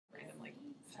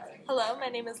Hello, my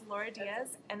name is Laura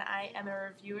Diaz, and I am a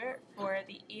reviewer for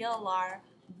the ELR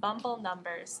Bumble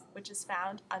Numbers, which is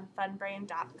found on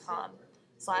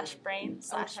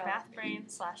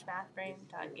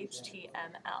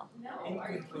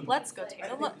funbrain.com/brain/mathbrain/mathbrain.html. Let's go take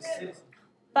a look.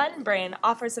 FunBrain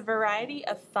offers a variety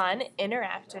of fun,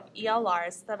 interactive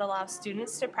ELRs that allow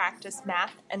students to practice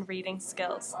math and reading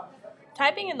skills.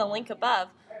 Typing in the link above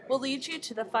will lead you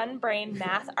to the FunBrain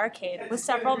Math Arcade with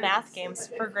several math games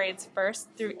for grades 1st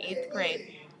through 8th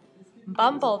grade.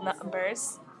 Bumble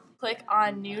Numbers, click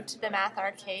on New to the Math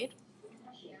Arcade.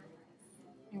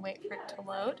 You wait for it to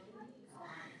load.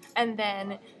 And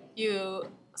then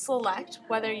you select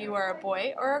whether you are a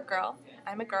boy or a girl.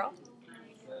 I'm a girl.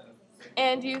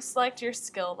 And you select your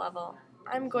skill level.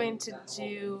 I'm going to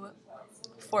do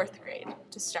 4th grade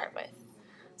to start with.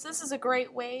 So this is a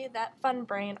great way that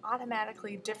FunBrain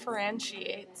automatically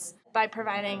differentiates by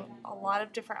providing a lot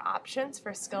of different options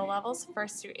for skill levels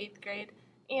 1st through 8th grade,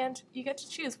 and you get to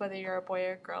choose whether you're a boy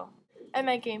or a girl. And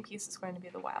my game piece is going to be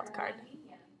the wild card.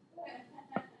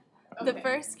 The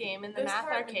first game in the Math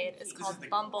Arcade is called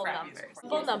Bumble Numbers.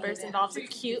 Bumble Numbers involves a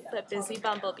cute but busy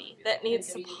bumblebee that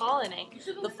needs to pollinate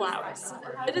the flowers.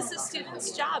 It is the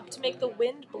student's job to make the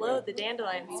wind blow the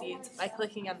dandelion seeds by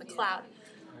clicking on the cloud,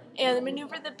 and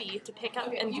maneuver the bee to pick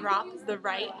up and drop the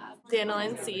right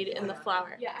dandelion seed in the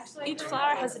flower. Each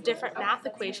flower has a different math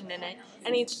equation in it,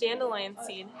 and each dandelion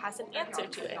seed has an answer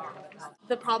to it.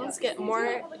 The problems get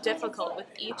more difficult with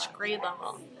each grade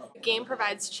level. The game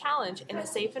provides challenge in a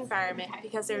safe environment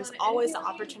because there is always the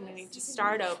opportunity to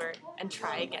start over and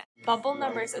try again. Bumble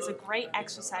Numbers is a great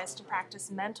exercise to practice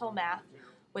mental math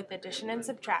with addition and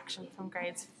subtraction from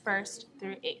grades 1st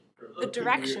through 8th. The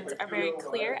directions are very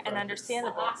clear and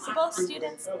understandable to both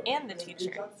students and the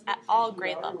teacher at all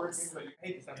grade levels.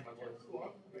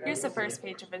 Here's the first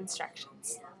page of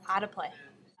instructions. How to play.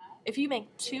 If you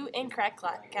make 2 incorrect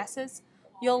guesses,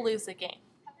 you'll lose the game.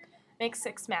 Make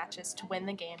 6 matches to win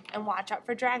the game, and watch out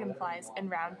for dragonflies in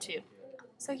round 2.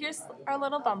 So here's our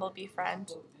little bumblebee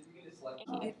friend.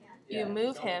 You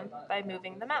move him by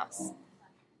moving the mouse.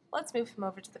 Let's move him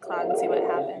over to the cloud and see what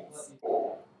happens.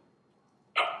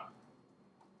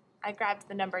 I grabbed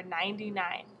the number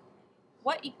 99.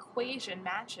 What equation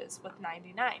matches with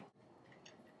 99?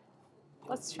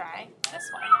 Let's try this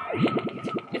one.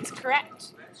 It's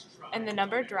correct. And the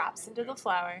number drops into the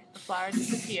flower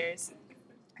disappears,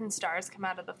 and stars come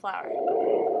out of the flower.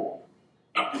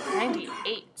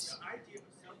 98.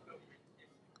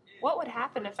 What would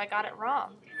happen if I got it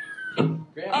wrong?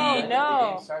 Oh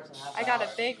no! I got a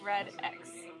big red X.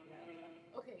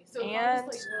 And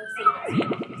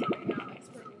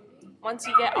once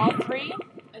you get all 3,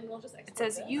 it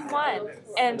says you won,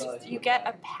 and you get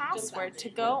a password to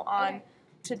go on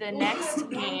to the next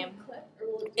game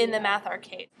in the Math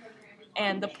Arcade.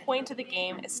 And the point of the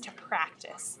game is to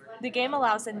practice. The game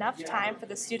allows enough time for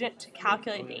the student to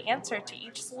calculate the answer to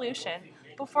each solution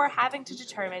before having to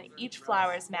determine each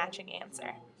flower's matching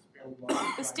answer.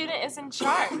 The student is in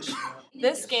charge.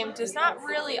 This game does not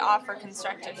really offer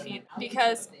constructive feedback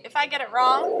because if I get it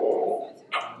wrong,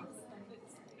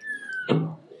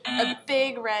 a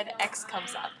big red X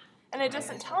comes up and it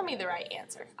doesn't tell me the right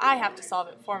answer. I have to solve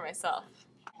it for myself.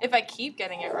 If I keep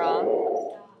getting it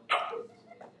wrong,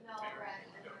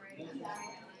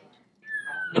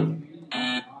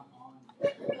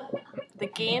 the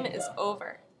game is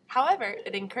over. However,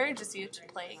 it encourages you to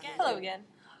play again. Hello again.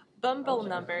 Bumble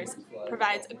Numbers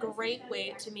provides a great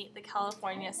way to meet the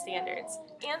California standards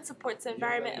and supports the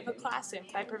environment of a classroom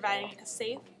by providing a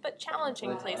safe but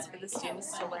challenging place for the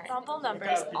students to learn. Bumble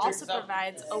Numbers also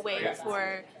provides a way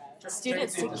for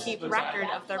students to keep record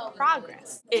of their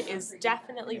progress. It is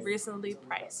definitely reasonably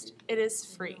priced. It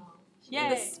is free. Yay.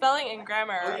 The spelling and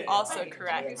grammar are also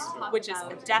correct, which is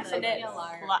a definite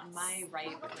plus.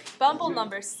 Bumble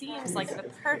Numbers seems like the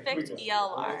perfect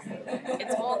ELR.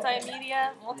 It's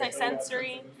multimedia,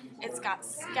 multisensory, it's got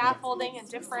scaffolding and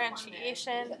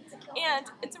differentiation,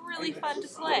 and it's really fun to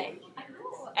play.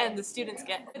 And the students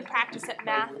get good practice at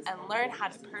math and learn how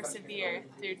to persevere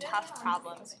through tough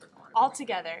problems.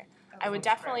 Altogether, I would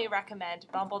definitely recommend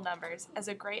Bumble Numbers as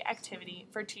a great activity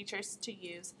for teachers to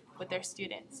use with their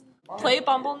students. Play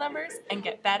Bumble Numbers and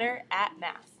get better at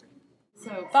math.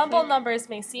 Bumble Numbers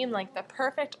may seem like the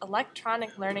perfect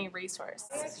electronic learning resource.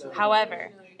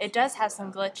 However, it does have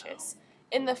some glitches.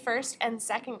 In the 1st and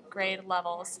 2nd grade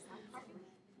levels,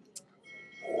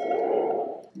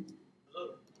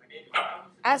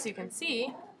 as you can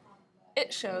see,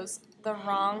 it shows the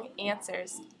wrong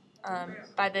answers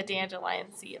by the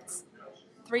dandelion seeds.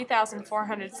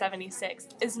 3,476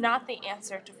 is not the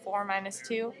answer to 4 minus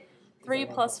 2, 3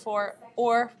 plus 4,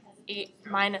 or 8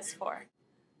 minus 4.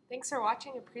 Thanks for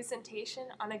watching a presentation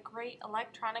on a great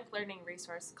electronic learning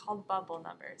resource called Bumble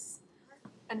Numbers,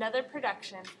 another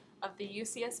production of the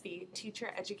UCSB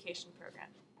Teacher Education Program.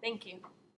 Thank you.